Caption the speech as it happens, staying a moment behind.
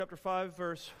Chapter 5,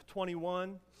 verse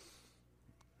 21.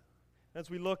 As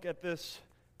we look at this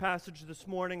passage this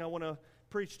morning, I want to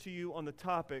preach to you on the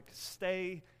topic,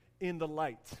 stay in the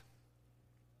light.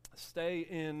 Stay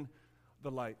in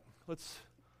the light. Let's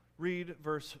read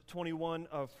verse 21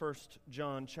 of 1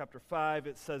 John chapter 5.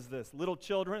 It says this, "Little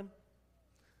children,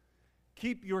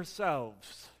 keep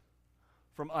yourselves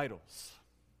from idols."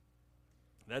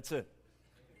 That's it.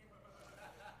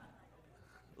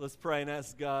 Let's pray and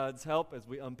ask God's help as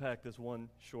we unpack this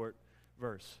one short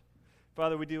verse.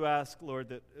 Father, we do ask, Lord,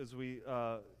 that as we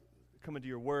come into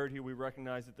your word here, we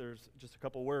recognize that there's just a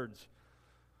couple words.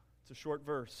 It's a short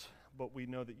verse, but we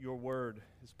know that your word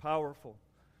is powerful,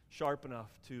 sharp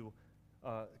enough to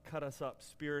cut us up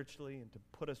spiritually and to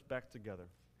put us back together.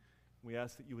 We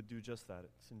ask that you would do just that.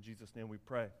 It's in Jesus' name we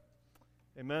pray.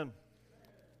 Amen.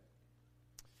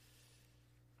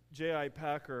 J.I.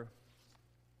 Packer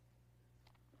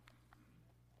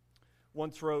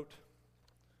once wrote,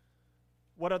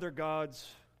 "What other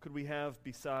gods could we have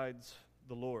besides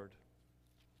the Lord?"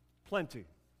 "Plenty,"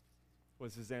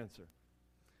 was his answer.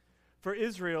 For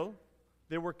Israel,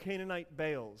 there were Canaanite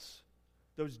Baals,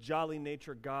 those jolly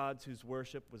nature gods whose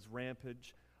worship was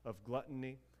rampage of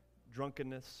gluttony,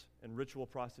 drunkenness, and ritual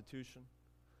prostitution.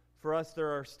 For us, there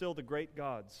are still the great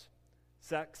gods,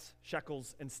 sex,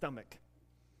 shekels, and stomach,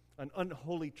 an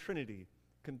unholy trinity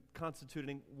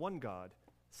constituting one God,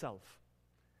 self.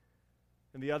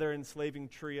 And the other enslaving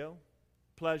trio,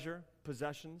 pleasure,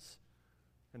 possessions,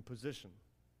 and position,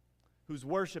 whose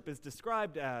worship is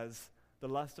described as the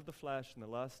lust of the flesh and the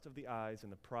lust of the eyes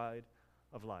and the pride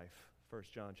of life.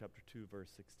 1 John chapter 2, verse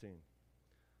 16.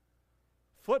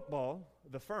 Football,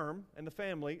 the firm, and the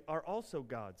family are also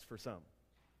gods for some.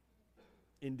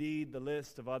 Indeed, the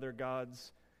list of other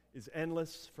gods is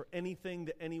endless, for anything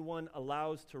that anyone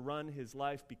allows to run his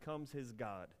life becomes his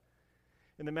god.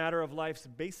 In the matter of life's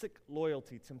basic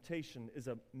loyalty, temptation is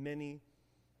a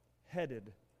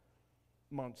many-headed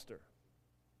monster.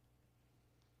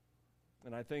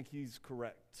 And I think he's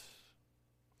correct.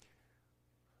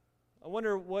 I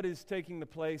wonder what is taking the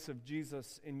place of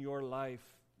Jesus in your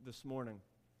life this morning.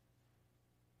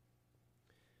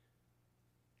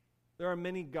 There are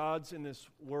many gods in this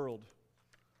world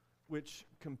which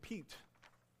compete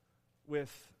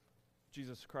with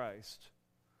Jesus Christ.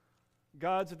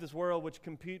 Gods of this world which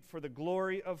compete for the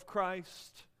glory of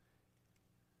Christ.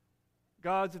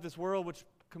 Gods of this world which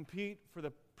compete for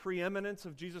the preeminence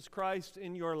of Jesus Christ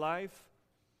in your life.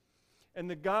 And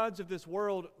the gods of this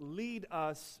world lead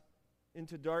us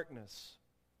into darkness.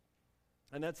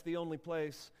 And that's the only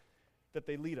place that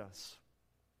they lead us.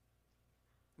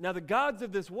 Now, the gods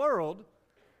of this world,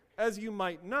 as you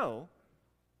might know,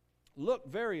 look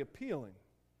very appealing.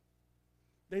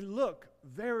 They look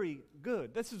very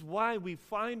good. This is why we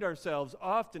find ourselves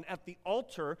often at the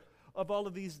altar of all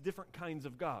of these different kinds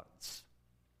of gods.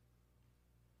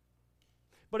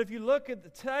 But if you look at the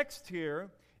text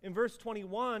here, in verse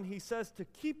 21, he says to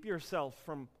keep yourself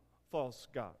from false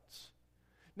gods.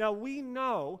 Now, we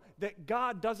know that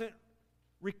God doesn't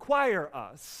require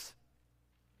us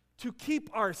to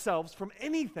keep ourselves from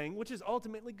anything which is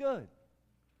ultimately good.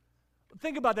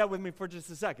 Think about that with me for just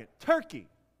a second. Turkey.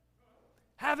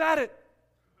 Have at it.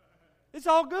 It's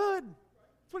all good.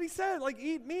 That's what he said. Like,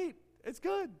 eat meat. It's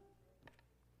good.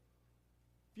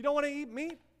 If you don't want to eat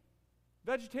meat,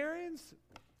 vegetarians,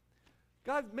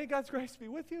 may God's grace be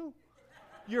with you.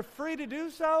 You're free to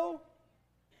do so.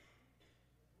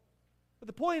 But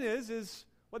the point is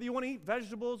whether you want to eat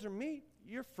vegetables or meat,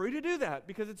 you're free to do that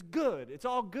because it's good. It's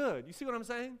all good. You see what I'm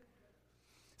saying?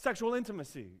 Sexual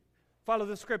intimacy. Follow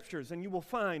the scriptures and you will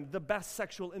find the best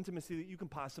sexual intimacy that you can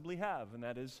possibly have, and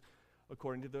that is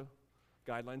according to the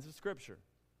guidelines of Scripture.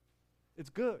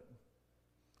 It's good.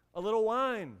 A little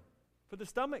wine for the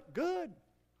stomach, good.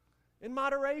 In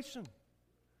moderation.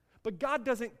 But God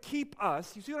doesn't keep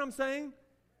us. You see what I'm saying?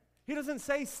 He doesn't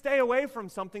say stay away from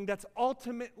something that's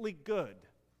ultimately good.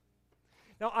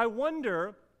 Now, I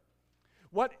wonder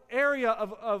what area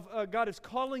of God is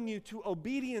calling you to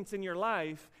obedience in your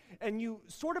life, and you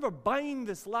sort of are buying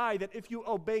this lie that if you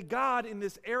obey God in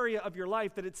this area of your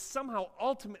life, that it's somehow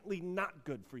ultimately not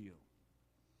good for you.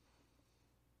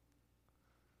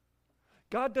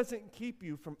 God doesn't keep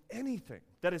you from anything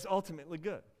that is ultimately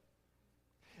good.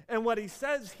 And what he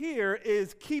says here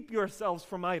is keep yourselves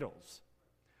from idols.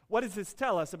 What does this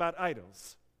tell us about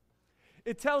idols?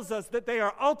 It tells us that they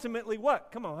are ultimately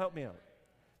what? Come on, help me out.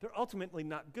 They're ultimately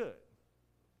not good.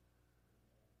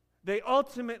 They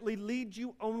ultimately lead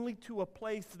you only to a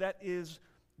place that is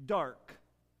dark.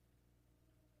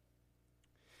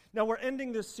 Now, we're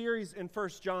ending this series in 1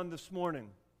 John this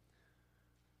morning.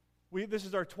 This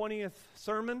is our 20th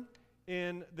sermon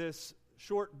in this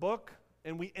short book,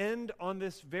 and we end on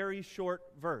this very short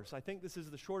verse. I think this is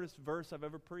the shortest verse I've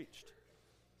ever preached.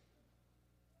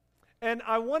 And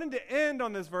I wanted to end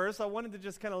on this verse. I wanted to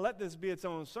just kind of let this be its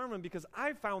own sermon because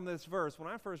I found this verse, when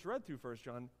I first read through 1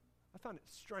 John, I found it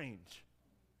strange.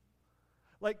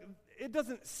 Like, it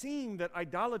doesn't seem that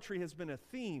idolatry has been a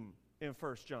theme in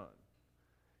 1 John.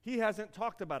 He hasn't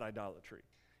talked about idolatry.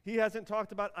 He hasn't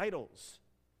talked about idols.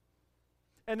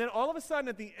 And then all of a sudden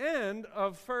at the end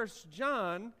of 1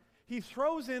 John, he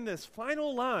throws in this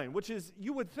final line, which is,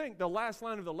 you would think the last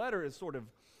line of the letter is sort of,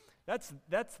 that's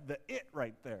the it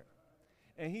right there.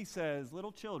 And he says,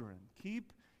 little children,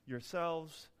 keep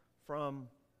yourselves from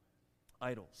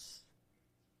idols.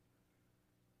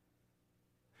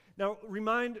 Now,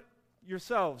 remind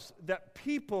yourselves that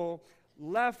people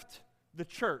left the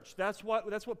church. That's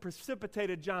what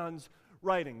precipitated John's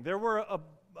writing. There were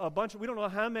a bunch, we don't know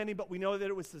how many, but we know that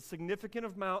it was a significant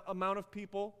amount of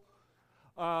people.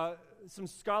 Some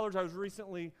scholars, I was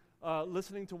recently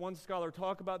listening to one scholar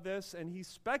talk about this, and he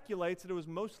speculates that it was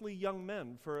mostly young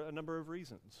men for a number of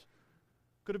reasons.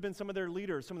 Could have been some of their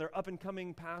leaders, some of their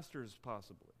up-and-coming pastors,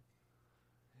 possibly.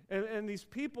 And these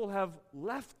people have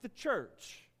left the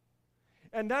church.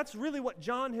 And that's really what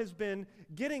John has been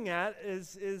getting at,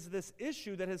 is this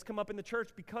issue that has come up in the church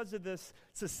because of this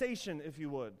cessation, if you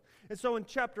would. And so in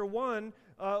chapter 1,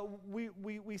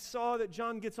 we saw that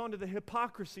John gets onto the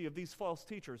hypocrisy of these false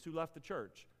teachers who left the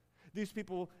church. These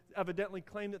people evidently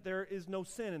claim that there is no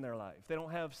sin in their life. They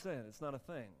don't have sin. It's not a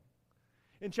thing.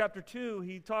 In chapter 2,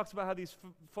 he talks about how these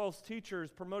false teachers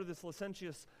promoted this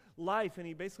licentious life, and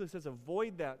he basically says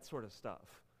avoid that sort of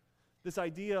stuff. This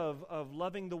idea of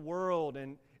loving the world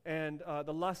and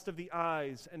the lust of the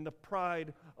eyes and the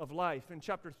pride of life. In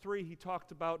chapter 3, he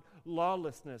talked about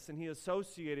lawlessness, and he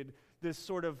associated this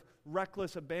sort of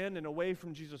reckless abandon away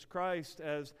from Jesus Christ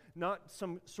as not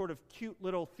some sort of cute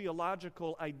little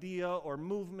theological idea or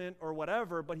movement or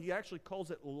whatever, but he actually calls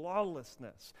it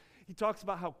lawlessness. He talks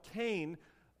about how Cain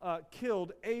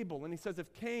killed Abel, and he says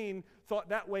if Cain thought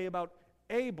that way about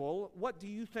Abel, what do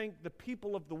you think the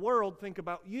people of the world think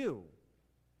about you?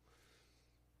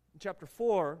 In chapter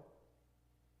 4,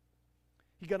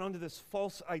 he got onto this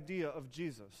false idea of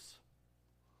Jesus,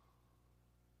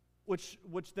 which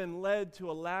then led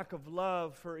to a lack of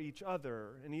love for each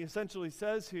other. And he essentially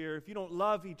says here, if you don't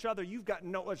love each other, you've got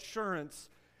no assurance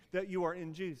that you are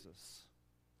in Jesus.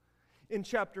 In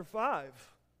chapter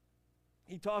 5,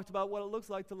 he talked about what it looks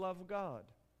like to love God.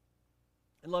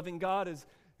 And loving God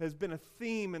has been a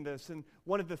theme in this. And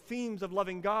one of the themes of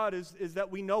loving God is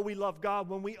that we know we love God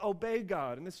when we obey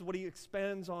God. And this is what he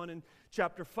expands on in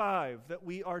chapter 5, that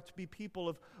we are to be people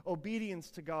of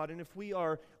obedience to God. And if we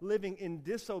are living in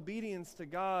disobedience to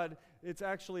God, it's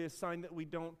actually a sign that we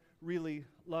don't really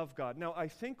love God. Now, I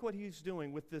think what he's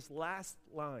doing with this last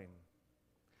line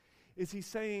is he's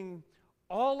saying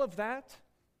all of that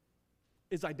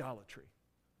is idolatry.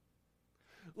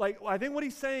 Like, I think what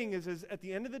he's saying is at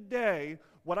the end of the day,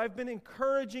 what I've been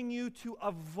encouraging you to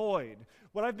avoid,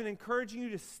 what I've been encouraging you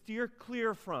to steer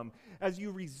clear from, as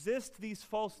you resist these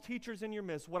false teachers in your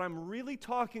midst, what I'm really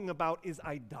talking about is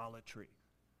idolatry.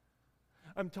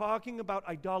 I'm talking about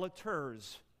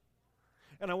idolaters.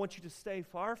 And I want you to stay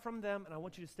far from them, and I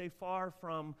want you to stay far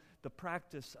from the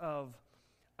practice of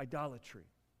idolatry.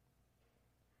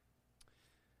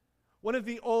 One of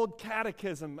the old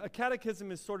a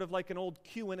catechism is sort of like an old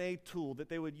Q&A tool that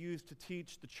they would use to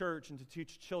teach the church and to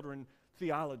teach children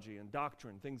theology and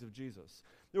doctrine, things of Jesus.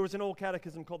 There was an old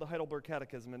catechism called the Heidelberg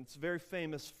Catechism, and its very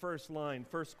famous first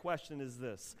question is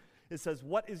this. It says,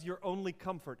 what is your only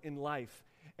comfort in life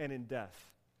and in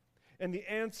death? And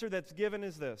the answer that's given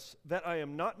is this, that I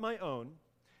am not my own,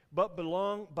 but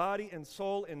belong body and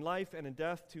soul in life and in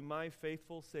death to my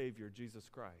faithful Savior, Jesus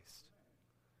Christ.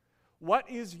 What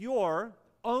is your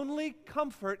only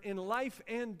comfort in life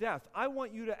and death? I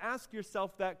want you to ask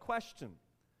yourself that question.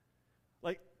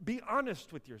 Like, be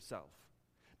honest with yourself.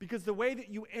 Because the way that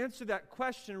you answer that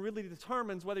question really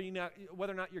determines whether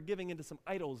or not you're giving into some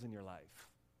idols in your life.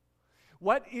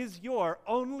 What is your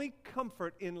only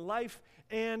comfort in life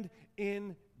and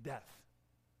in death?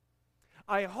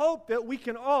 I hope that we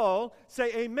can all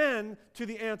say amen to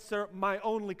the answer, my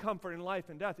only comfort in life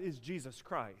and death is Jesus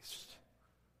Christ.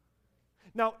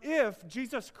 Now, if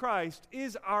Jesus Christ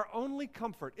is our only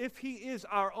comfort, if he is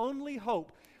our only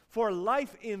hope for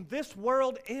life in this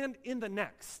world and in the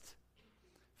next,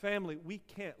 family, we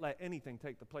can't let anything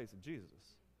take the place of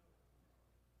Jesus.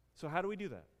 So how do we do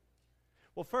that?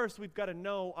 Well, first, we've got to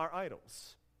know our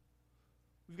idols.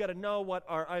 We've got to know what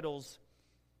our idols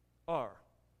are.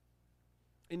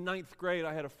 In ninth grade,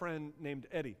 I had a friend named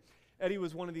Eddie. Eddie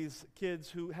was one of these kids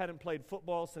who hadn't played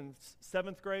football since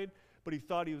 7th grade, but he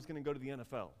thought he was going to go to the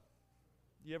NFL.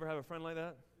 You ever have a friend like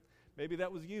that? Maybe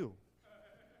that was you.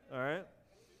 All right?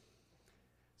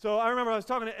 So I remember I was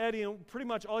talking to Eddie, and pretty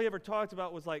much all he ever talked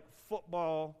about was like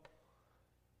football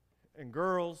and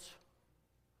girls.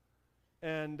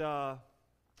 And I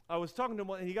was talking to him,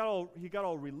 and he got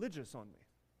all religious on me.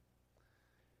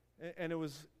 And it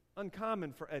was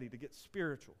uncommon for Eddie to get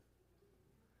spiritual.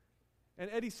 And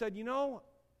Eddie said, you know,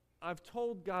 I've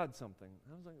told God something.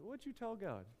 I was like, what'd you tell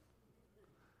God?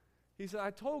 He said,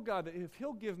 I told God that if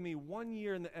he'll give me 1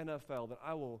 year in the NFL, that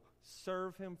I will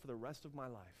serve him for the rest of my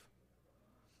life.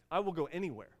 I will go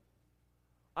anywhere.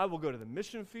 I will go to the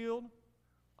mission field.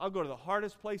 I'll go to the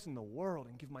hardest place in the world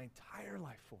and give my entire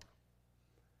life for him.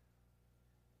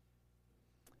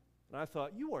 And I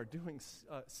thought, you are doing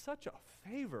such a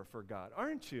favor for God,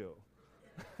 aren't you?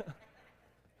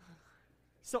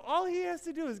 So all he has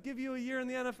to do is give you a year in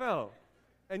the NFL,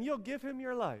 and you'll give him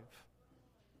your life.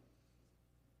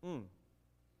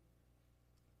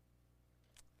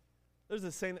 There's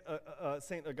a St.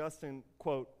 Augustine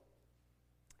quote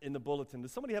in the bulletin.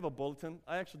 Does somebody have a bulletin?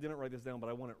 I actually didn't write this down, but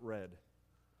I want it read.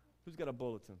 Who's got a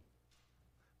bulletin?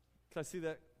 Can I see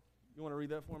that? You want to read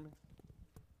that for me?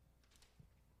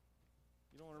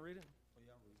 You don't want to read it? Oh,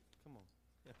 yeah, I'll read it. Come on.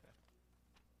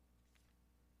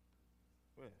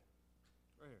 Where?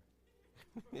 Right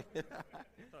here.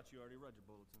 I thought you already read your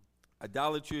bulletin.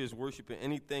 Idolatry is worshiping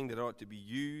anything that ought to be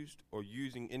used or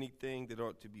using anything that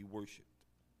ought to be worshipped.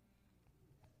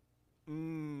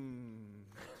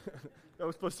 That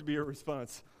was supposed to be your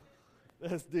response.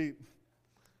 That's deep.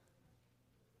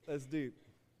 That's deep.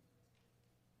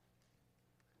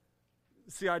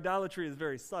 See, idolatry is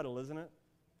very subtle, isn't it?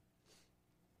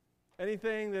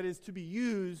 Anything that is to be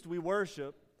used, we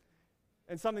worship.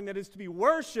 And something that is to be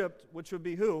worshipped, which would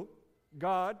be who?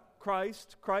 God,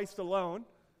 Christ alone,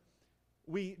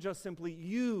 we just simply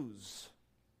use.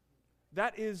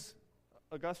 That is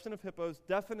Augustine of Hippo's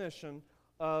definition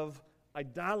of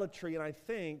idolatry, and I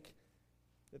think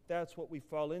that that's what we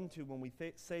fall into when we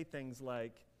say things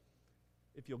like,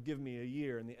 if you'll give me a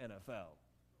year in the NFL,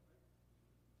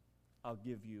 I'll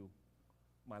give you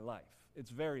my life.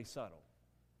 It's very subtle.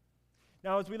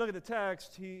 Now, as we look at the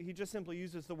text, he just simply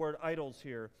uses the word idols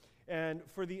here. And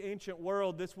for the ancient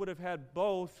world, this would have had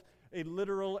both a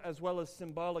literal as well as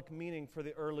symbolic meaning for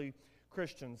the early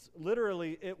Christians.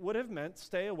 Literally, it would have meant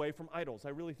stay away from idols. I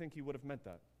really think he would have meant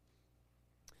that.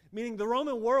 Meaning the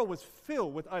Roman world was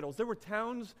filled with idols. There were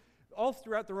towns all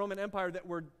throughout the Roman Empire that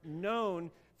were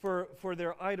known for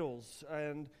their idols.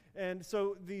 And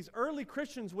so these early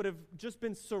Christians would have just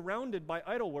been surrounded by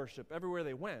idol worship everywhere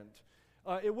they went.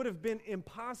 It would have been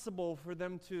impossible for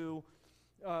them to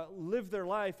live their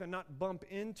life and not bump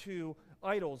into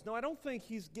idols. No, I don't think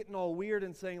he's getting all weird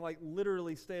and saying, like,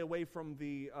 literally stay away from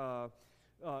the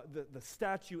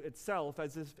statue itself,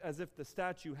 as if the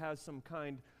statue has some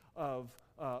kind of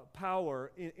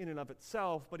power in and of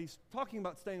itself, but he's talking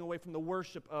about staying away from the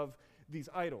worship of these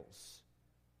idols.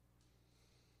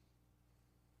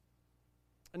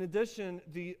 In addition,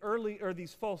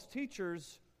 these false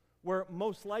teachers were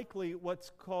most likely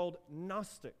what's called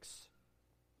Gnostics.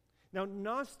 Now,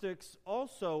 Gnostics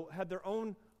also had their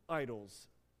own idols.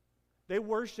 They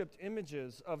worshipped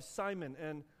images of Simon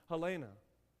and Helena.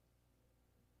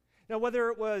 Now, whether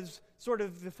it was sort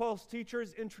of the false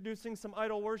teachers introducing some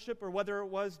idol worship or whether it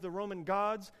was the Roman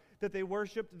gods that they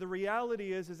worshipped, the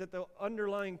reality is that the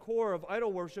underlying core of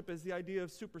idol worship is the idea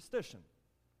of superstition.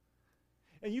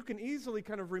 And you can easily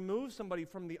kind of remove somebody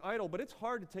from the idol, but it's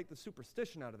hard to take the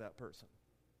superstition out of that person.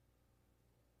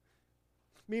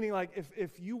 Meaning, like,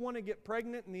 if you want to get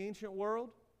pregnant in the ancient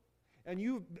world, and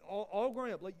you've all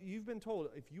growing up, like, you've been told,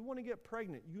 if you want to get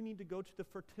pregnant, you need to go to the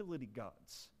fertility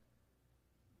gods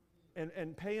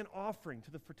and pay an offering to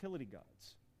the fertility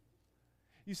gods.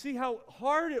 You see how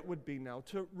hard it would be now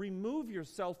to remove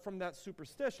yourself from that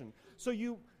superstition. So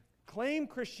you claim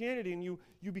Christianity and you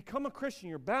become a Christian,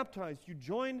 you're baptized, you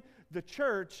join the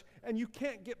church, and you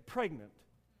can't get pregnant.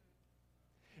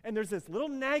 And there's this little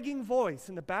nagging voice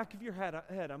in the back of your head,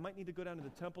 I might need to go down to the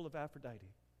temple of Aphrodite.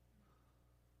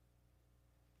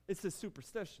 It's a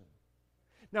superstition.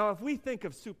 Now, if we think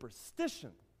of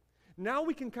superstition, now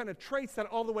we can kind of trace that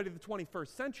all the way to the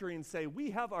 21st century and say,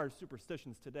 we have our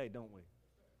superstitions today, don't we?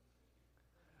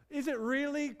 Is it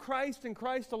really Christ and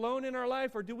Christ alone in our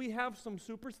life, or do we have some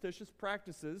superstitious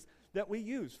practices that we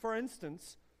use? For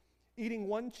instance, eating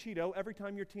one Cheeto every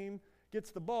time your team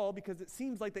gets the ball because it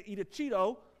seems like they eat a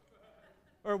Cheeto,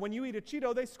 or when you eat a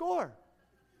Cheeto, they score.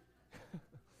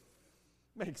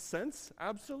 Makes sense?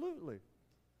 Absolutely.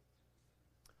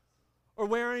 Or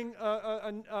wearing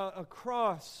a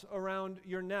cross around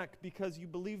your neck because you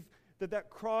believe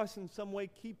that cross in some way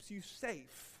keeps you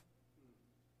safe.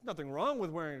 Nothing wrong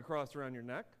with wearing a cross around your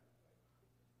neck.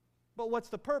 But what's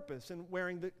the purpose in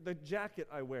wearing the jacket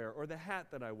I wear or the hat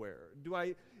that I wear? Do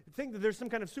I think that there's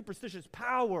some kind of superstitious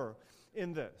power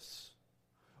in this?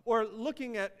 Or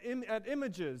looking at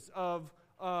images of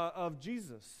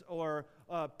Jesus, or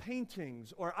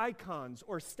paintings, or icons,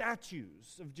 or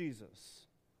statues of Jesus,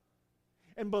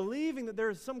 and believing that there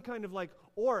is some kind of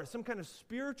aura, some kind of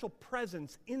spiritual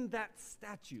presence in that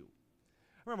statue.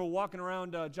 I remember walking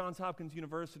around Johns Hopkins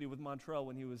University with Montrell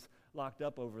when he was locked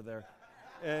up over there.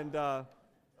 And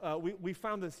we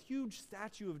found this huge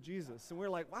statue of Jesus. And we were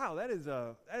like, wow, that is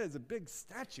a big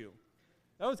statue.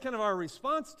 That was kind of our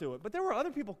response to it. But there were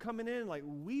other people coming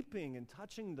in weeping and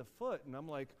touching the foot. And I'm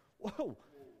like, whoa,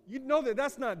 you know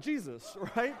that's not Jesus,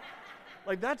 right?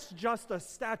 That's just a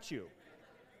statue.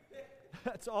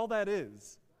 That's all that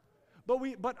is.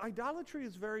 But idolatry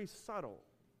is very subtle.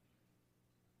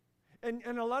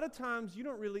 And a lot of times you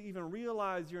don't really even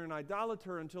realize you're an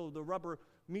idolater until the rubber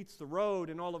meets the road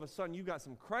and all of a sudden you've got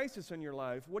some crisis in your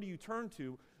life. What do you turn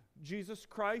to? Jesus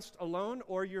Christ alone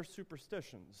or your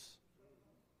superstitions?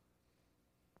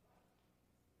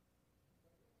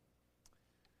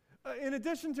 In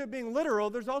addition to being literal,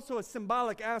 there's also a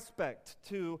symbolic aspect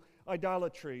to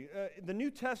idolatry. The New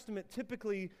Testament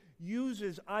typically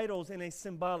uses idols in a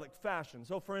symbolic fashion.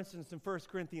 So, for instance, in 1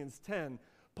 Corinthians 10,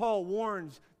 Paul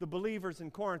warns the believers in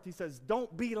Corinth. He says,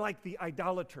 don't be like the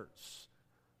idolaters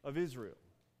of Israel.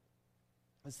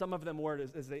 And some of them were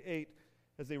as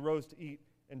they rose to eat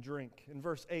and drink. In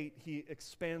verse 8, he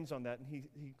expands on that, and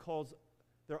he calls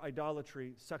their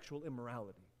idolatry sexual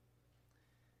immorality.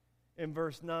 In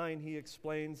verse 9, he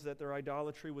explains that their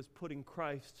idolatry was putting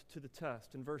Christ to the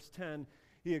test. In verse 10,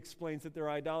 he explains that their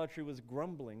idolatry was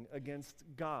grumbling against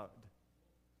God.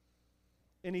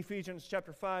 In Ephesians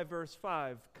chapter 5, verse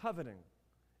 5, coveting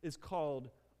is called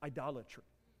idolatry,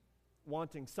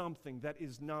 wanting something that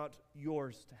is not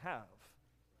yours to have.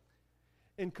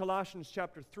 In Colossians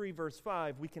chapter 3, verse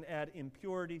 5, we can add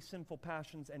impurity, sinful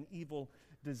passions, and evil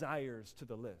desires to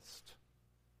the list.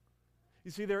 You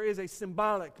see, there is a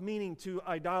symbolic meaning to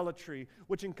idolatry,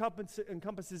 which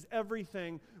encompasses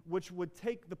everything which would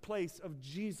take the place of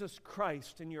Jesus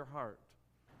Christ in your heart.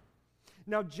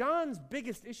 Now, John's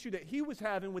biggest issue that he was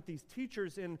having with these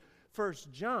teachers in 1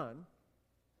 John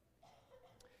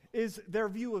is their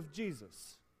view of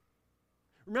Jesus.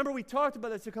 Remember, we talked about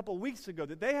this a couple weeks ago,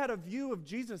 that they had a view of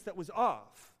Jesus that was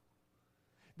off.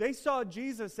 They saw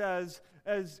Jesus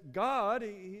as God.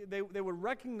 They would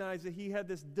recognize that he had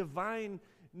this divine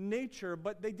nature,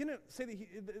 but they didn't say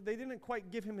that they didn't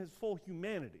quite give him his full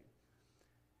humanity.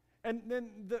 And then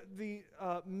the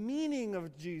meaning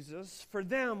of Jesus for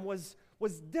them was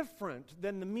different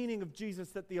than the meaning of Jesus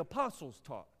that the apostles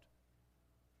taught.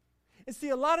 And see,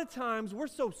 a lot of times we're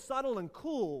so subtle and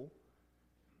cool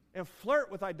and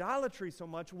flirt with idolatry so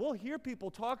much, we'll hear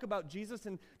people talk about Jesus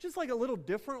in just a little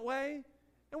different way.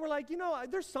 And we're like,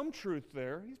 there's some truth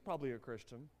there. He's probably a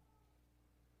Christian.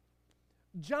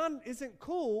 John isn't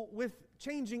cool with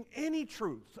changing any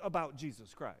truth about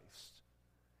Jesus Christ.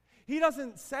 He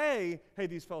doesn't say, hey,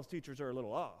 these false teachers are a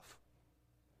little off.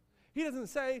 He doesn't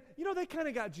say, they kind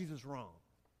of got Jesus wrong.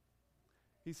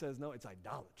 He says, no, it's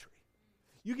idolatry.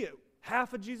 You get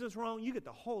half of Jesus wrong, you get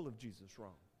the whole of Jesus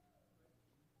wrong.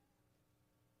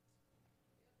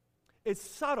 It's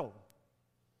subtle.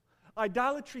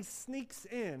 Idolatry sneaks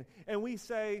in, and we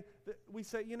say,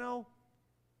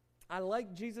 I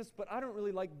like Jesus, but I don't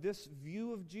really like this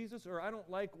view of Jesus, or I don't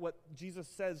like what Jesus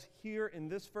says here in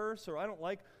this verse, or I don't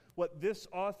like what this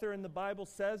author in the Bible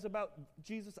says about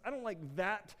Jesus. I don't like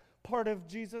that part of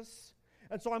Jesus,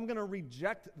 and so I'm going to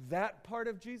reject that part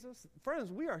of Jesus.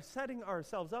 Friends, we are setting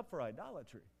ourselves up for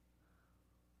idolatry.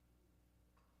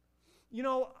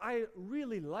 I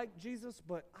really like Jesus,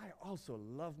 but I also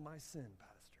love my sin, Pastor.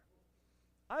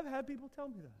 I've had people tell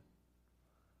me that.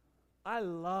 I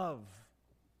love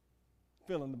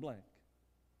fill in the blank.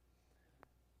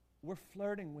 We're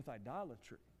flirting with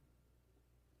idolatry.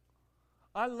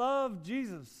 I love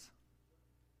Jesus,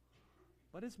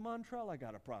 but it's Montrell I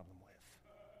got a problem with.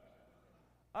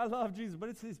 I love Jesus, but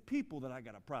it's his people that I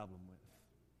got a problem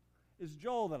with. It's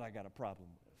Joel that I got a problem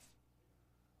with.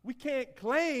 We can't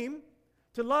claim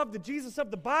to love the Jesus of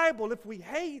the Bible if we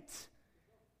hate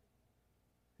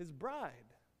his bride,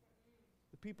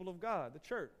 the people of God, the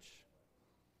church.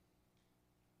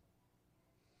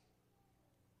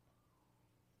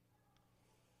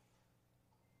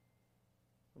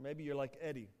 Or maybe you're like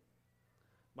Eddie,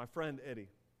 my friend Eddie,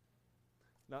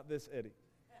 not this Eddie.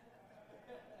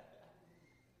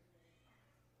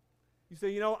 You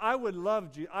say, I would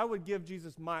love Jesus. I would give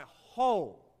Jesus my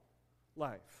whole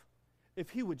life if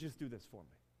he would just do this for me.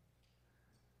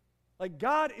 Like,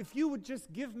 God, if you would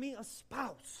just give me a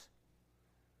spouse,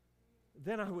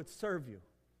 then I would serve you.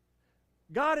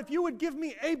 God, if you would give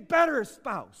me a better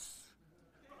spouse,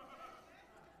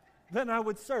 then I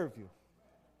would serve you.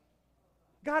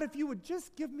 God, if you would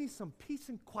just give me some peace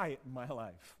and quiet in my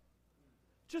life,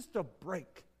 just a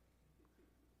break,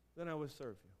 then I would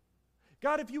serve you.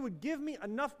 God, if you would give me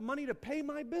enough money to pay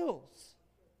my bills,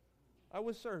 I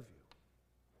would serve you.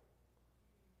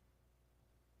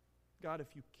 God, if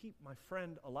you keep my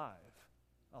friend alive,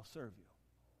 I'll serve you.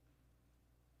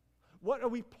 What are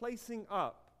we placing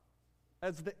up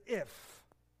as the if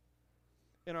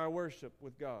in our worship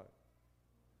with God?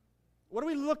 What are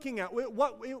we looking at?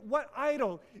 What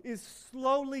idol is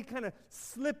slowly kind of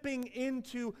slipping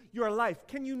into your life?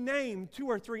 Can you name 2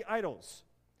 or 3 idols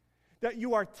that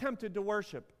you are tempted to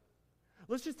worship?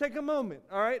 Let's just take a moment,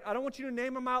 all right? I don't want you to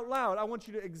name them out loud. I want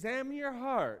you to examine your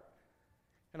heart.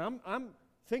 And I'm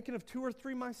thinking of 2 or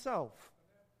 3 myself.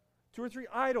 2 or 3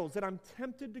 idols that I'm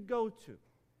tempted to go to.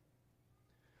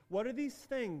 What are these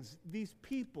things, these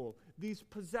people, these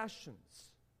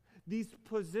possessions, these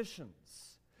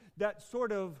positions that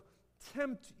sort of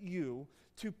tempt you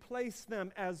to place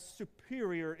them as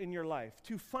superior in your life,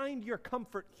 to find your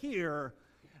comfort here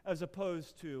as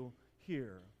opposed to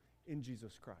here in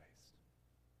Jesus Christ?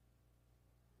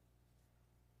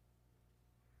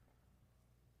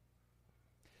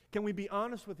 Can we be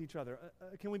honest with each other?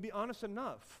 Can we be honest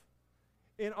enough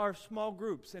in our small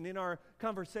groups and in our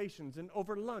conversations and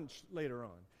over lunch later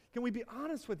on? Can we be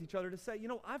honest with each other to say,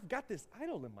 I've got this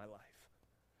idol in my life.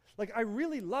 Like, I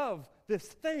really love this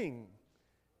thing.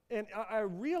 And I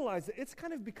realize that it's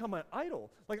kind of become an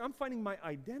idol. Like, I'm finding my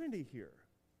identity here.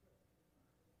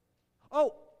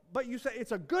 Oh, but you say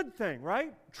it's a good thing,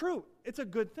 right? True, it's a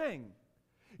good thing.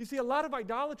 You see, a lot of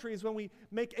idolatry is when we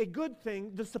make a good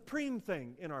thing the supreme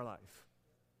thing in our life.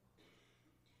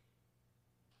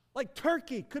 Like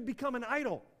turkey could become an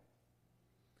idol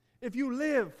if you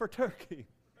live for turkey.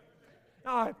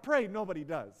 Now, I pray nobody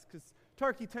does, because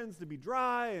turkey tends to be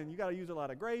dry and you got to use a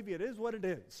lot of gravy. It is what it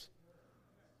is.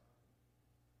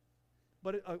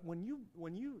 But when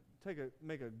you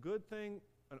make a good thing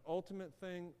an ultimate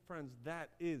thing, friends, that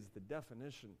is the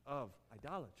definition of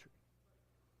idolatry.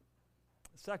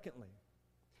 Secondly,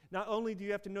 not only do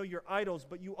you have to know your idols,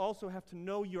 but you also have to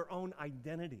know your own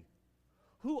identity.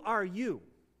 Who are you?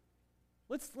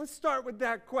 Let's start with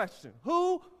that question.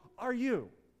 Who are you?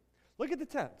 Look at the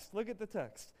text. Look at the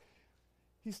text.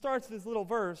 He starts this little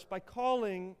verse by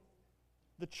calling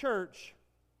the church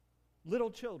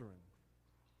little children.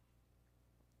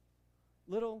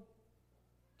 Little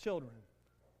children.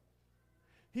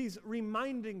 He's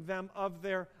reminding them of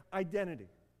their identity.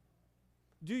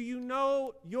 Do you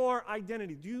know your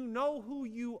identity? Do you know who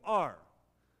you are?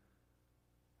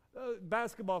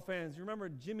 Basketball fans, you remember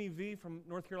Jimmy V from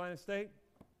North Carolina State?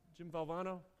 Jim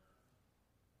Valvano?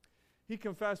 He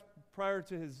confessed prior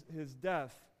to his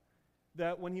death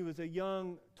that when he was a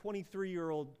young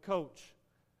 23-year-old coach,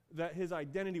 that his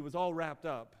identity was all wrapped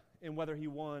up in whether he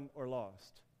won or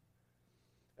lost.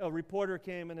 A reporter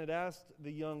came and had asked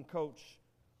the young coach,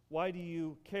 "Why do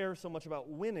you care so much about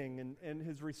winning?" And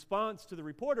his response to the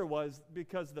reporter was,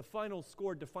 "Because the final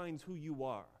score defines who you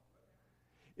are.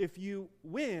 If you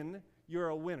win, you're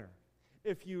a winner.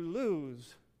 If you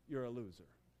lose, you're a loser."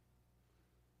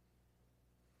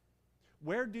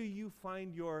 Where do you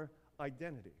find your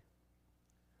identity?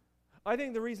 I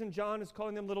think the reason John is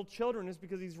calling them little children is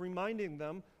because he's reminding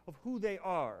them of who they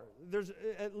are. It's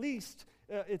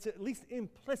at least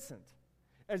implicit,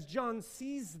 as John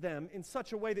sees them in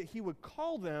such a way that he would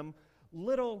call them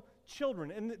little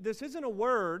children. And this isn't a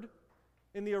word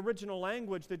in the original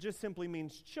language that just simply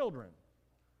means children,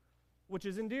 which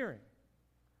is endearing.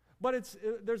 But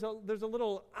there's a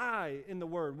little I in the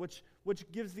word, which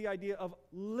gives the idea of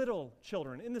little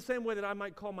children. In the same way that I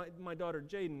might call my daughter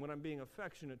Jaden when I'm being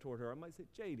affectionate toward her. I might say,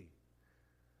 "Jadie."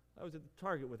 I was at the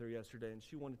Target with her yesterday, and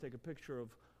she wanted to take a picture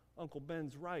of Uncle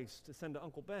Ben's rice to send to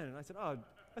Uncle Ben. And I said,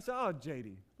 "Oh,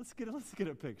 Jadie, let's get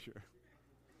a picture."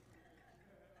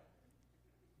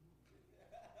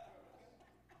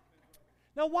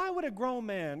 Now, why would a grown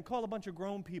man call a bunch of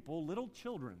grown people little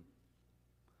children?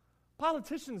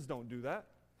 Politicians don't do that.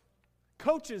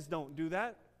 Coaches don't do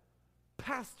that.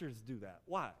 Pastors do that.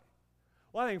 Why?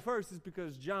 Well, I think first is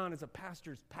because John is a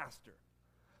pastor's pastor.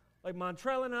 Like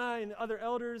Montrell and I and other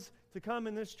elders to come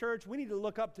in this church, we need to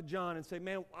look up to John and say,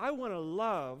 "Man, I want to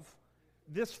love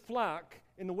this flock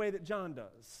in the way that John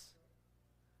does.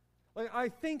 Like, I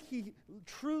think he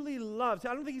truly loves.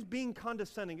 I don't think he's being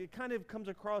condescending. It kind of comes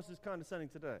across as condescending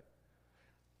today.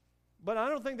 But I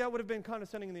don't think that would have been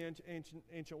condescending in the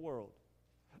ancient world.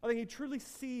 I think he truly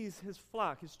sees his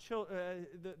flock,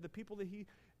 the people that he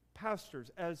pastors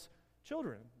as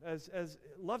children, as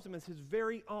loves them as his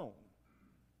very own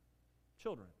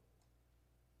children.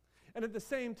 And at the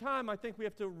same time, I think we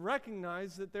have to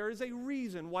recognize that there is a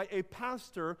reason why a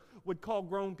pastor would call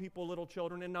grown people little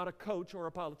children and not a coach or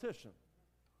a politician.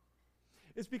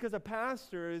 It's because a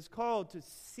pastor is called to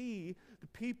see the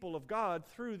people of God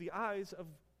through the eyes of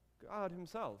God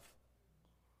himself.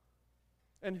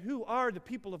 And who are the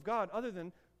people of God other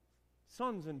than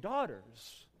sons and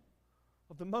daughters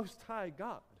of the Most High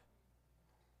God?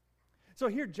 So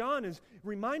here John is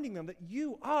reminding them that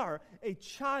you are a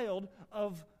child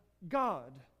of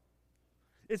God.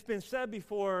 It's been said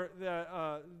before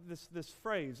that this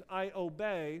phrase, I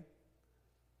obey,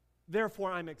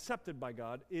 therefore I'm accepted by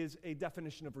God, is a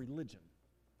definition of religion.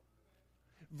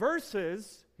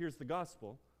 Versus, here's the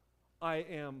gospel, I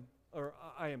am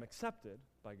accepted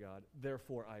by God,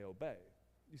 therefore I obey.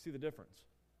 You see the difference?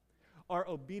 Our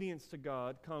obedience to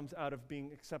God comes out of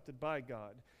being accepted by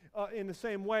God. In the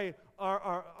same way,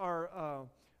 our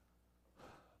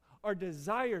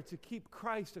desire to keep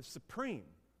Christ as supreme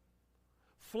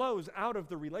flows out of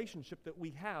the relationship that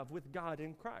we have with God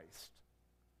in Christ.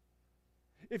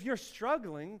 If you're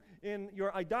struggling in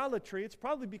your idolatry, it's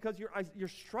probably because you're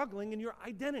struggling in your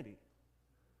identity.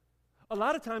 A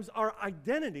lot of times our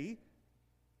identity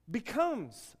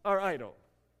becomes our idol.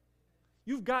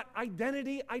 You've got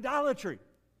identity idolatry.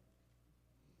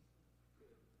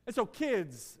 And so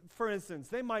kids, for instance,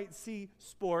 they might see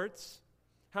sports,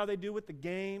 how they do with the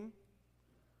game,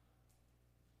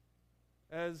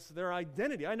 as their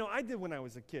identity. I know I did when I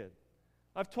was a kid.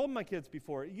 I've told my kids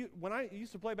before, when I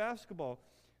used to play basketball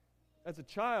as a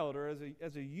child or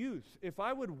as a youth, if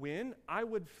I would win, I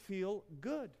would feel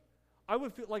good. I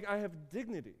would feel like I have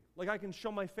dignity, like I can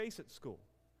show my face at school.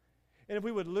 And if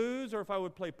we would lose or if I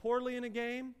would play poorly in a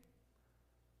game,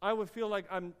 I would feel like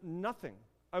I'm nothing.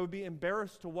 I would be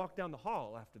embarrassed to walk down the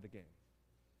hall after the game.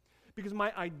 Because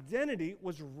my identity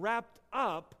was wrapped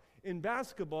up in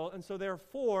basketball, and so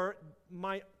therefore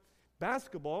my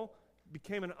basketball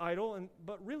became an idol,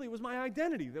 but really it was my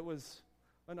identity that was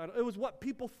an idol. It was what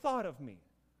people thought of me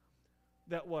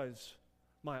that was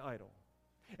my idol.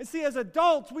 And see, as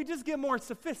adults, we just get more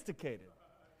sophisticated.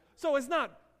 So it's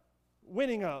not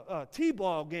winning a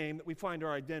t-ball game that we find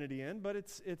our identity in, but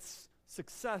it's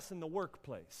success in the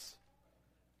workplace.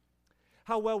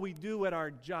 How well we do at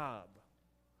our job.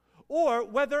 Or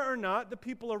whether or not the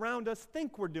people around us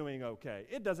think we're doing okay.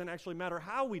 It doesn't actually matter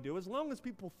how we do. As long as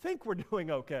people think we're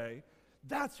doing okay,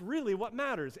 that's really what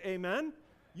matters. Amen?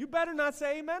 You better not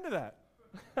say amen to that.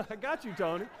 I got you,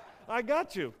 Tony. I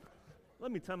got you.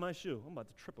 Let me tie my shoe. I'm about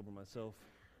to trip over myself.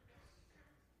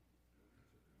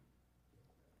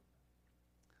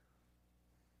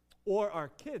 Or our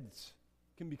kids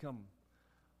can become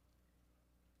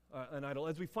an idol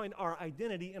as we find our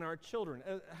identity in our children.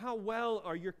 How well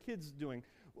are your kids doing?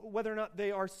 Whether or not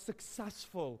they are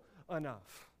successful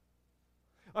enough.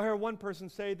 I heard one person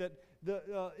say that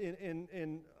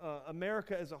in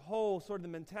America as a whole, sort of the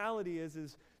mentality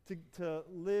is to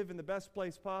live in the best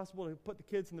place possible, to put the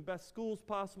kids in the best schools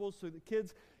possible so the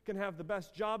kids can have the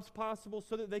best jobs possible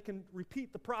so that they can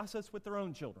repeat the process with their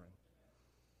own children.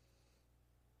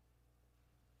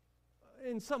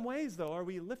 In some ways, though, are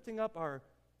we lifting up our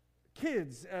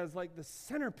kids as like the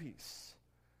centerpiece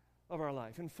of our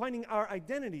life and finding our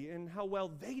identity in how well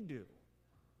they do?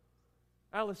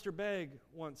 Alistair Begg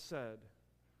once said,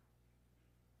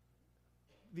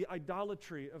 the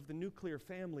idolatry of the nuclear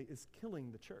family is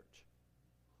killing the church.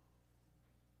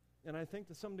 And I think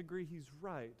to some degree he's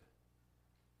right.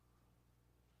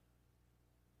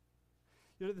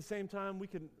 Yet at the same time, we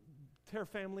can tear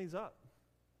families up.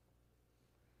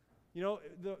 You know,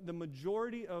 the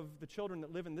majority of the children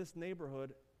that live in this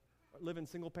neighborhood live in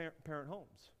single parent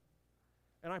homes.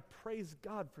 And I praise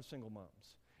God for single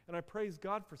moms. And I praise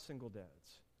God for single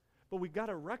dads. But we've got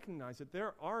to recognize that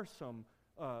there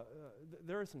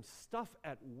is some stuff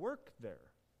at work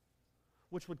there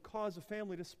which would cause a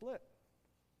family to split.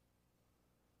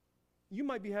 You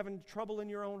might be having trouble in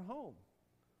your own home.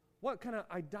 What kind of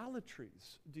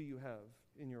idolatries do you have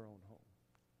in your own home?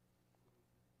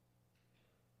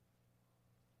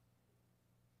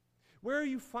 Where are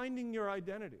you finding your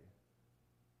identity?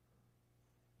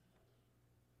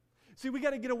 See, we got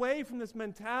to get away from this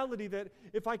mentality that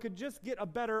if I could just get a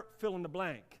better fill in the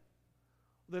blank,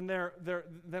 then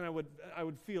I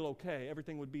would feel okay.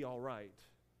 Everything would be all right.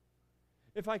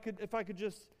 If I could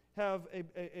just have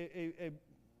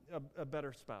a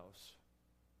better spouse,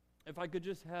 if I could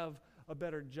just have a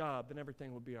better job, then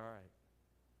everything would be all right.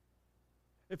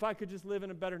 If I could just live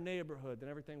in a better neighborhood, then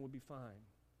everything would be fine.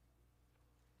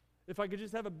 If I could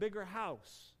just have a bigger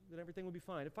house, then everything would be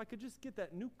fine. If I could just get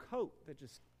that new coat that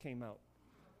just came out,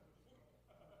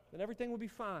 then everything would be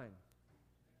fine.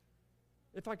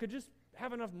 If I could just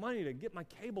have enough money to get my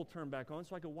cable turned back on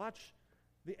so I could watch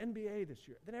the NBA this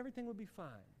year, then everything would be fine.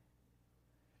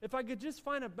 If I could just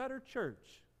find a better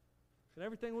church, then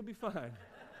everything would be fine.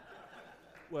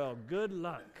 Well, good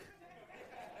luck.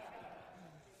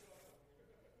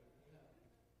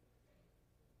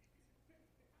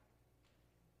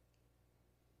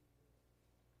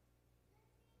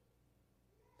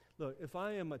 Look, if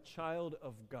I am a child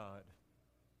of God,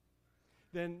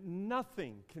 then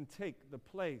nothing can take the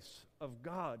place of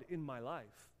God in my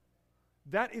life.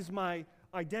 That is my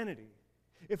identity.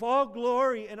 If all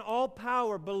glory and all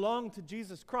power belong to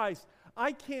Jesus Christ,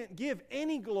 I can't give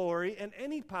any glory and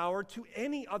any power to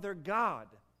any other god.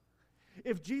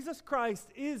 If Jesus Christ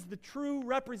is the true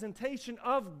representation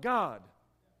of God,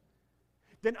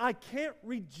 then I can't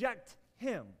reject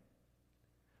him,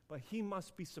 but he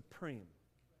must be supreme.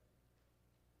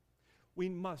 We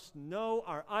must know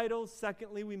our idols.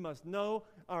 Secondly, we must know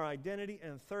our identity.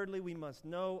 And thirdly, we must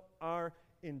know our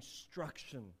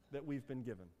instruction that we've been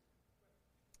given.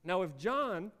 Now, if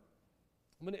John,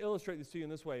 I'm going to illustrate this to you in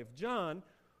this way. If John,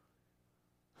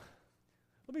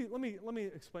 let me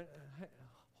explain.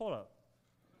 Hold up.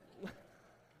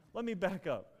 Let me back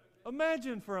up.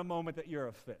 Imagine for a moment that you're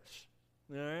a fish.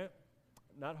 All right?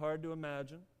 Not hard to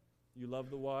imagine. You love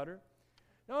the water.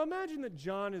 Now imagine that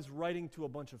John is writing to a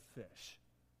bunch of fish.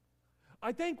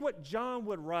 I think what John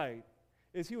would write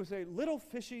is he would say, little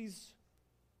fishies,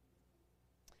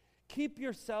 keep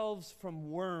yourselves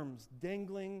from worms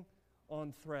dangling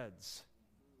on threads.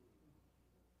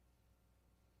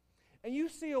 And you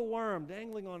see a worm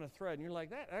dangling on a thread, and you're like,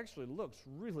 that actually looks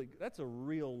really good. That's a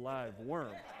real live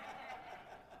worm.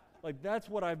 Like, that's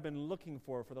what I've been looking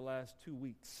for the last 2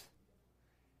 weeks.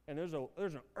 And there's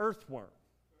an earthworm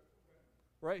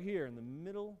right here in the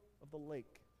middle of the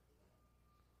lake.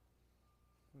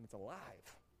 And it's alive.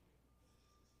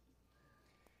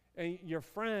 And your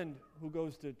friend who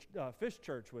goes to fish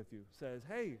church with you says,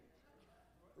 hey,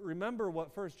 remember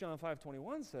what 1 John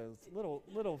 5:21 says,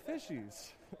 little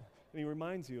fishies. And he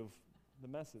reminds you of the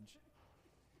message.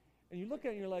 And you look at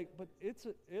it and you're like, but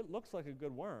it looks like a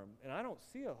good worm, and I don't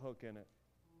see a hook in it.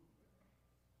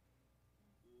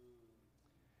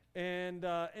 And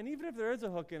even if there is a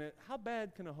hook in it, how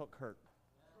bad can a hook hurt?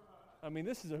 I mean,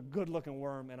 this is a good-looking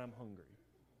worm, and I'm hungry.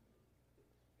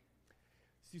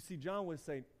 So you see, John would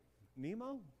say,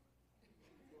 Nemo?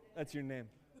 That's your name.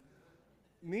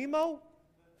 Nemo,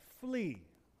 flee.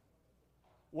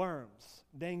 Worms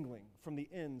dangling from the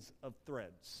ends of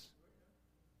threads.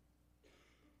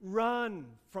 Run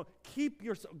from,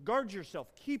 guard yourself,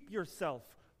 keep yourself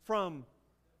from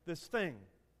this thing,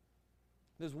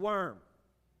 this worm.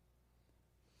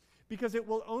 Because it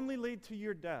will only lead to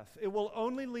your death. It will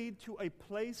only lead to a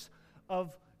place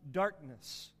of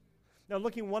darkness. Now,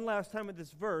 looking one last time at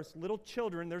this verse, little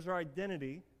children, there's our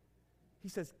identity. He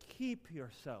says, keep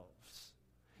yourselves.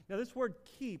 Now, this word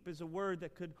keep is a word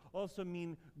that could also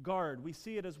mean guard. We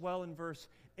see it as well in verse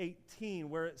 18,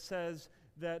 where it says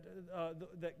that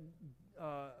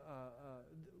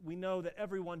we know that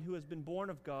everyone who has been born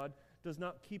of God does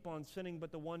not keep on sinning,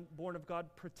 but the one born of God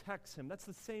protects him. That's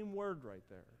the same word right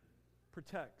there.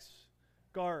 Protects,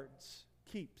 guards,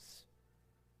 keeps.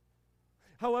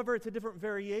 However, it's a different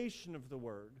variation of the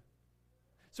word.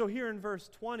 So here in verse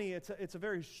 20, it's a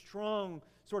very strong,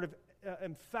 sort of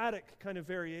emphatic kind of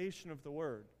variation of the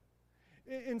word.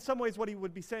 In some ways, what he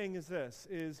would be saying is this,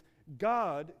 is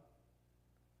God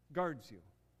guards you,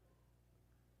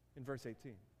 in verse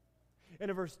 18. And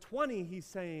in verse 20, he's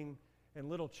saying, and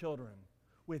little children,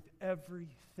 with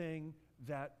everything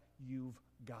that you've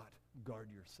got, guard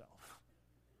yourself.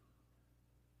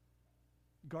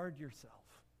 Guard yourself.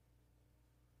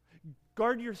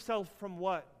 Guard yourself from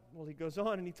what? Well, he goes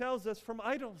on and he tells us from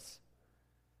idols.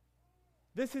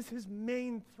 This is his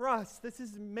main thrust. This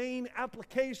is his main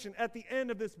application at the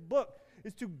end of this book,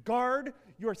 is to guard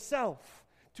yourself,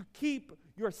 to keep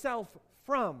yourself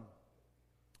from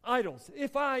idols.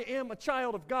 If I am a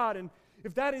child of God, and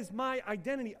if that is my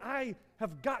identity, I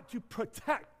have got to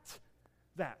protect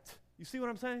that. You see what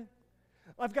I'm saying?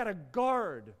 I've got to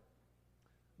guard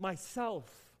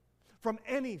myself from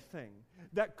anything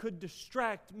that could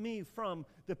distract me from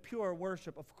the pure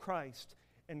worship of Christ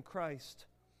and Christ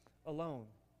alone.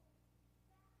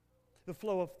 The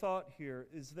flow of thought here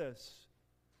is this.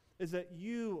 is that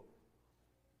you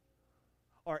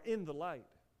are in the light.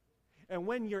 And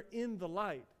when you're in the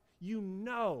light, you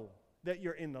know that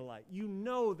you're in the light. You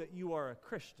know that you are a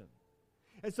Christian.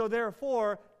 And so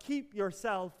therefore, keep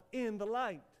yourself in the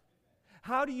light.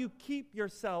 How do you keep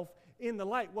yourself in the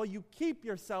light? Well, you keep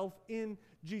yourself in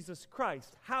Jesus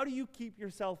Christ. How do you keep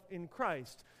yourself in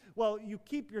Christ? Well, you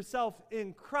keep yourself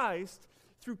in Christ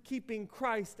through keeping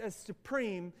Christ as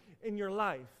supreme in your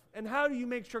life. And how do you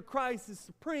make sure Christ is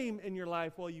supreme in your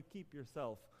life? Well, you keep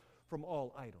yourself from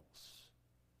all idols.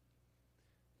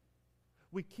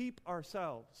 We keep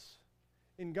ourselves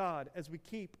in God as we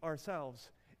keep ourselves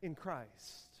in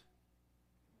Christ.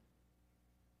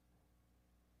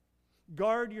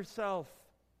 Guard yourself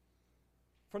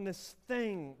from this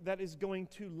thing that is going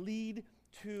to lead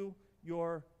to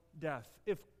your death.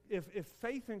 If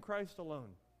faith in Christ alone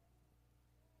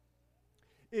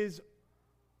is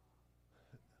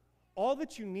all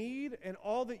that you need and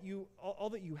all that you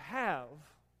have,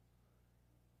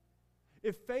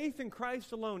 if faith in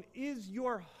Christ alone is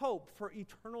your hope for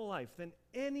eternal life, then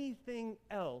anything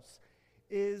else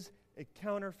is a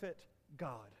counterfeit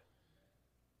God.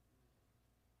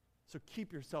 So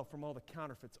keep yourself from all the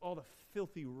counterfeits, all the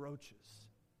filthy roaches.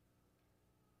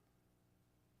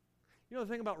 You know the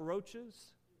thing about roaches?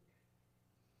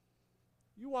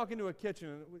 You walk into a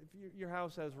kitchen, if your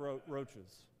house has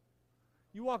roaches.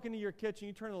 You walk into your kitchen,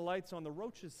 you turn the lights on, the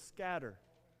roaches scatter.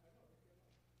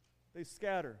 They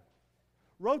scatter.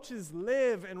 Roaches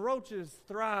live and roaches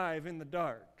thrive in the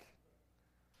dark.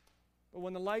 But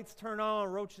when the lights turn on,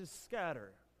 roaches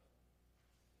scatter.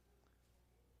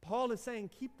 Paul is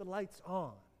saying, keep the lights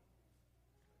on.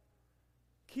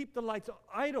 Keep the lights on.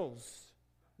 Idols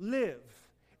live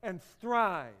and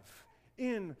thrive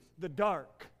in the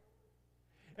dark.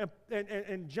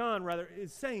 And John, rather,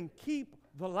 is saying, keep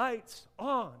the lights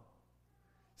on.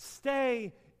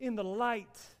 Stay in the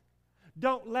light.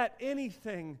 Don't let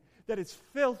anything that is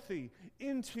filthy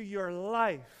into your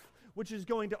life, which is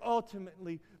going to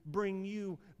ultimately bring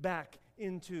you back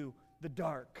into the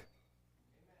dark.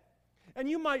 And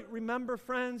you might remember,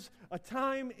 friends, a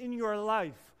time in your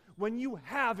life when you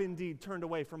have indeed turned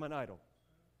away from an idol.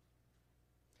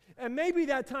 And maybe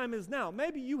that time is now.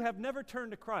 Maybe you have never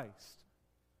turned to Christ.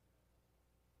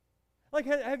 Like,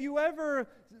 have you ever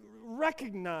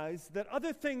recognized that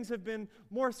other things have been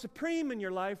more supreme in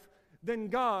your life than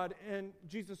God and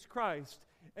Jesus Christ,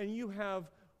 and you have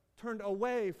turned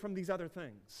away from these other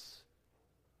things?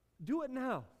 Do it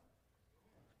now.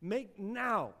 Make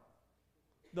now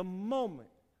the moment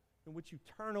in which you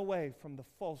turn away from the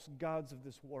false gods of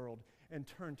this world and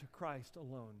turn to Christ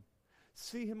alone.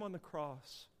 See Him on the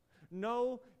cross.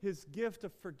 Know His gift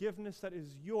of forgiveness that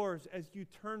is yours as you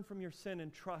turn from your sin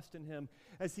and trust in Him,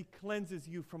 as He cleanses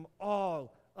you from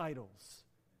all idols.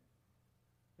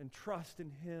 And trust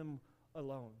in Him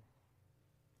alone.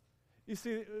 You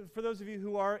see, for those of you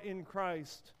who are in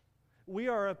Christ, we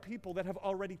are a people that have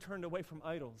already turned away from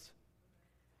idols.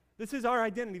 This is our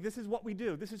identity. This is what we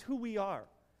do. This is who we are.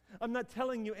 I'm not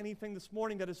telling you anything this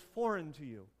morning that is foreign to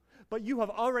you, but you have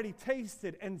already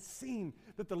tasted and seen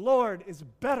that the Lord is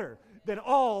better than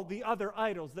all the other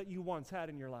idols that you once had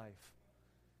in your life.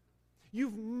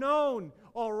 You've known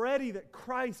already that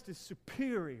Christ is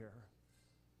superior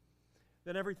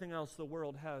than everything else the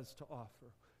world has to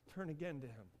offer. Turn again to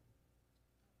Him.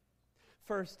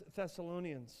 1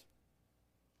 Thessalonians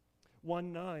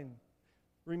 1:9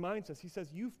 reminds us, he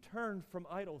says, you've turned from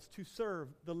idols to serve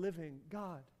the living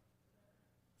God.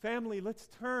 Family, let's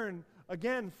turn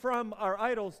again from our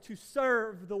idols to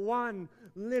serve the one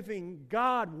living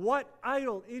God. What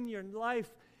idol in your life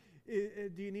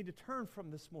do you need to turn from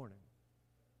this morning?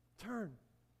 Turn.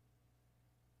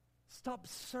 Stop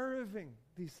serving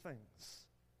these things.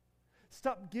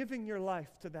 Stop giving your life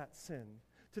to that sin,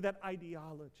 to that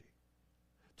ideology,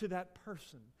 to that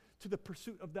person, to the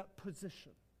pursuit of that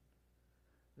position,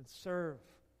 and serve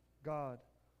God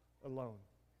alone.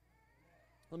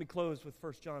 Let me close with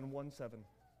 1 John 1:7.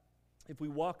 If we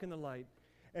walk in the light,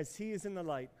 as He is in the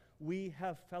light, we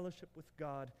have fellowship with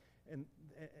God, and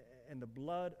the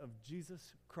blood of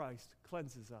Jesus Christ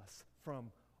cleanses us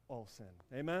from all sin.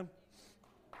 Amen?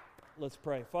 Let's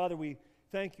pray. Father, we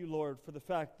thank you, Lord, for the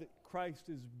fact that Christ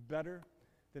is better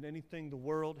than anything the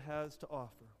world has to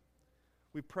offer.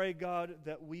 We pray, God,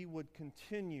 that we would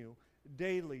continue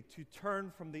daily to turn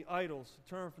from the idols, to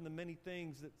turn from the many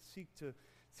things that seek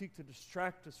to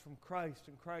distract us from Christ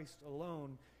and Christ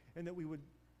alone, and that we would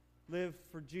live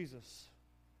for Jesus,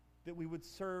 that we would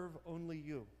serve only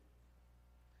you.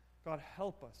 God,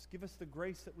 help us. Give us the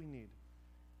grace that we need,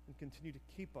 and continue to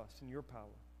keep us in your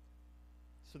power,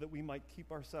 so that we might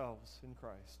keep ourselves in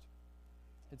Christ.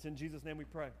 It's in Jesus' name we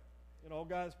pray. And all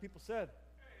God's people said,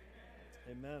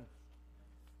 Amen. Amen.